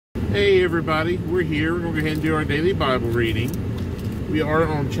Hey everybody, we're here. We're going to go ahead and do our daily Bible reading. We are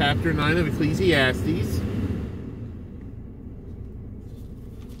on chapter 9 of Ecclesiastes.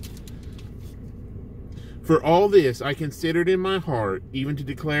 For all this I considered in my heart, even to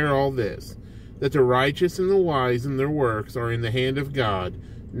declare all this, that the righteous and the wise in their works are in the hand of God.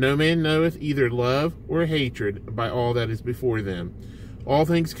 No man knoweth either love or hatred by all that is before them. All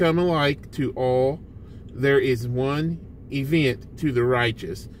things come alike to all. There is one event to the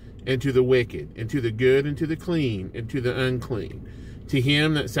righteous, and to the wicked, and to the good, and to the clean, and to the unclean, to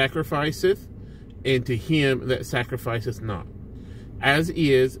him that sacrificeth, and to him that sacrificeth not. As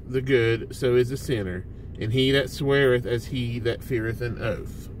is the good, so is the sinner, and he that sweareth as he that feareth an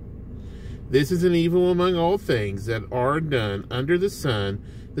oath. This is an evil among all things that are done under the sun,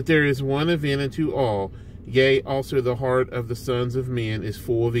 that there is one event unto all. Yea, also the heart of the sons of men is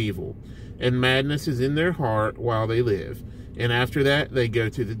full of evil, and madness is in their heart while they live. And after that they go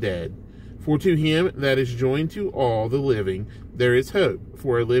to the dead. For to him that is joined to all the living there is hope,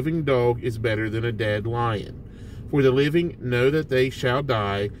 for a living dog is better than a dead lion. For the living know that they shall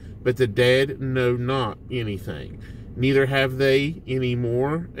die, but the dead know not anything, neither have they any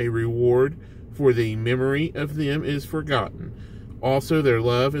more a reward, for the memory of them is forgotten. Also their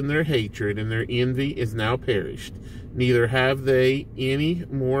love and their hatred and their envy is now perished, neither have they any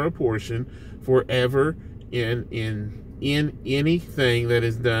more a portion forever in anything that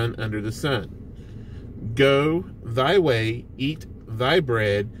is done under the sun. Go thy way, eat thy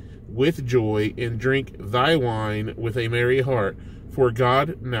bread with joy, and drink thy wine with a merry heart, for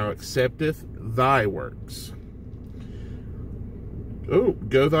God now accepteth thy works.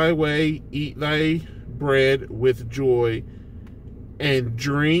 Go thy way, eat thy bread with joy, and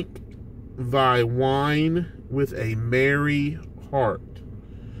drink thy wine with a merry heart,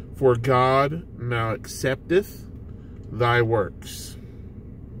 for God now accepteth thy works.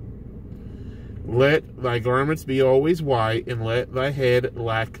 Let thy garments be always white, and let thy head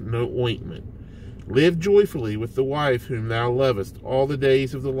lack no ointment. Live joyfully with the wife whom thou lovest all the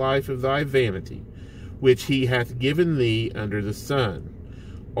days of the life of thy vanity, which he hath given thee under the sun,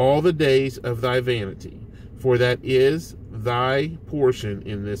 all the days of thy vanity, for that is thy portion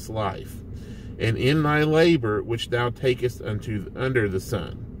in this life, and in thy labor which thou takest under the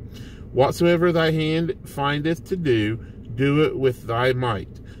sun. Whatsoever thy hand findeth to do, do it with thy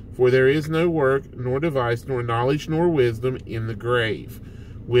might. For there is no work, nor device, nor knowledge, nor wisdom in the grave,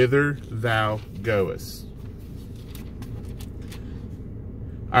 whither thou goest.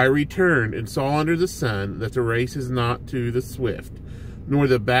 I returned and saw under the sun that the race is not to the swift, nor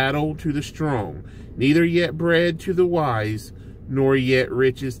the battle to the strong, neither yet bread to the wise, nor yet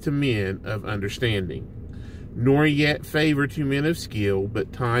riches to men of understanding, nor yet favor to men of skill,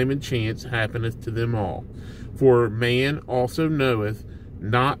 but time and chance happeneth to them all. For man also knoweth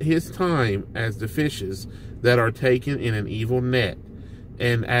not his time, as the fishes that are taken in an evil net,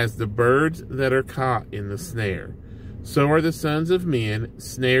 and as the birds that are caught in the snare. So are the sons of men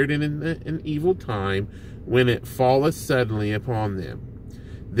snared in an evil time, when it falleth suddenly upon them.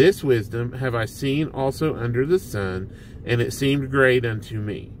 This wisdom have I seen also under the sun, and it seemed great unto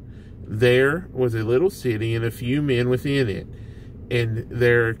me. There was a little city, and a few men within it, and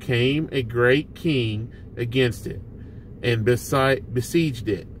there came a great king against it, and besieged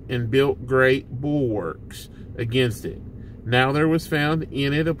it, and built great bulwarks against it. Now there was found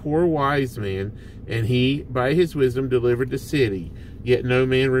in it a poor wise man, and he by his wisdom delivered the city, yet no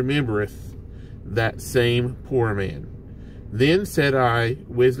man remembereth that same poor man. Then said I,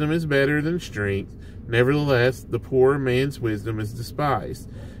 wisdom is better than strength. Nevertheless, the poor man's wisdom is despised,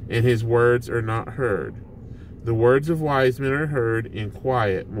 and his words are not heard. The words of wise men are heard in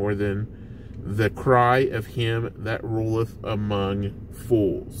quiet more than the cry of him that ruleth among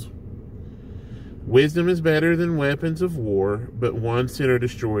fools. Wisdom is better than weapons of war, but one sinner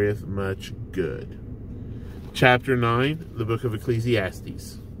destroyeth much good. Chapter 9, the book of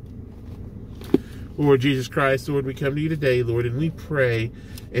Ecclesiastes. Lord Jesus Christ, Lord, we come to you today, Lord, and we pray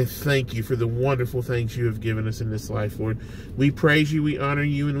and thank you for the wonderful things you have given us in this life, Lord. We praise you, we honor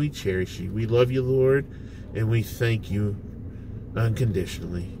you, and we cherish you. We love you, Lord, and we thank you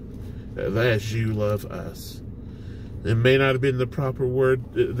unconditionally as you love us. It may not have been the proper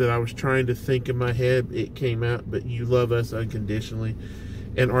word that I was trying to think in my head. It came out, but you love us unconditionally,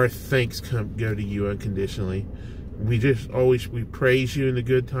 and our thanks go to you unconditionally. We praise you in the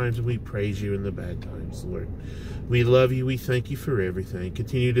good times, and we praise you in the bad times, Lord. We love you. We thank you for everything.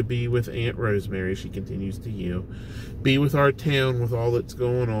 Continue to be with Aunt Rosemary as she continues to heal. Be with our town with all that's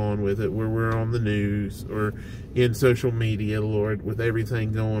going on with it, where we're on the news or in social media, Lord, with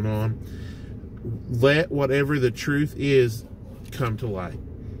everything going on. Let whatever the truth is come to light.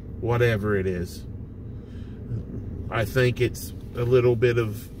 whatever it is. I think it's a little bit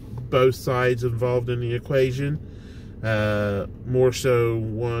of both sides involved in the equation, more so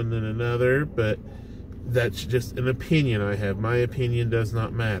one than another, but that's just an opinion I have. My opinion does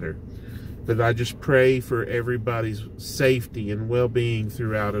not matter. But I just pray for everybody's safety and well-being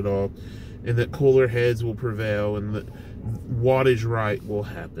throughout it all, and that cooler heads will prevail, and that what is right will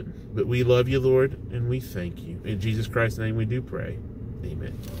happen. But we love you, Lord, and we thank you. In Jesus Christ's name we do pray.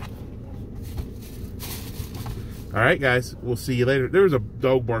 Amen. All right, guys, we'll see you later. There was a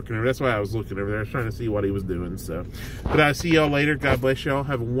dog barking over. That's why I was looking over there. I was trying to see what he was doing. But I'll see y'all later. God bless y'all.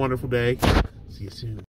 Have a wonderful day. See you soon.